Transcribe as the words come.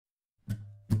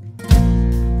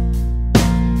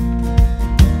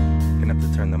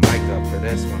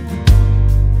this one.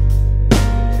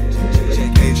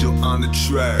 Angel on the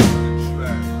track.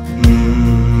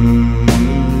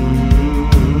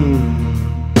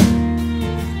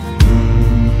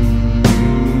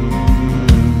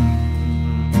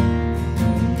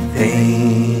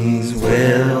 Things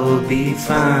will be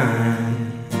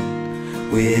fine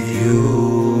with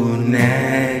you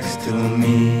next to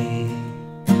me.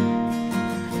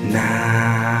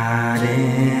 Not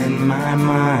in my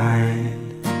mind,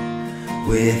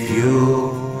 with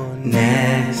you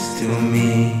next to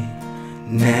me,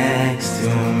 next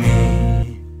to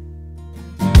me.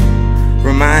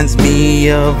 Reminds me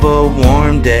of a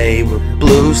warm day with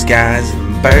blue skies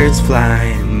and birds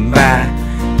flying by.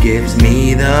 Gives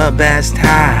me the best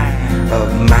high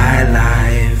of my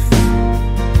life.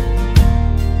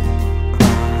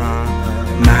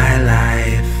 My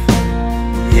life,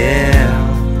 yeah.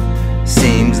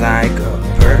 Seems like a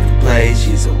perfect place.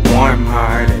 She's a warm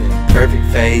heart and a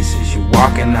perfect face. As you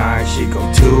walking hard, she go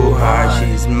too hard.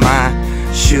 She's my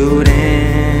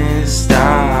shooting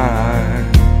star.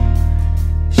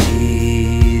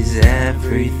 She's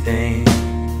everything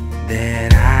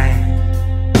that I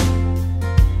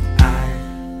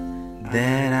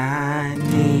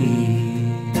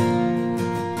need.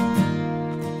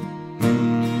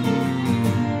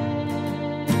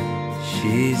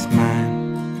 She's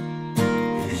mine,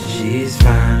 and she's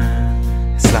fine.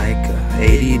 It's like a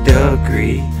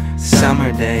 80-degree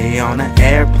summer day on an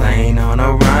airplane on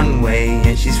a runway,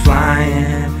 and she's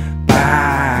flying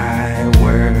by.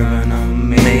 We're gonna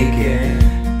make it,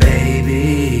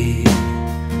 baby.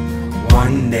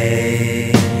 One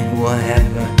day we'll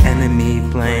have an enemy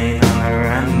plane on the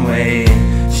runway.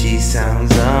 She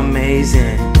sounds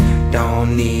amazing,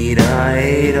 don't need a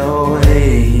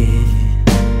 808.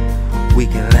 We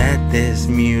can let this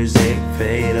music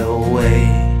fade away.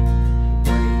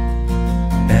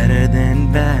 Better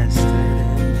than best,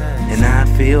 and I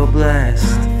feel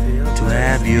blessed to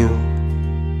have you,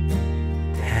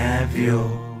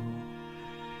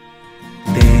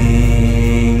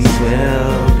 Things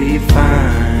will be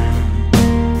fine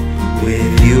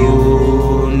with you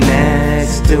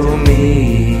next to me.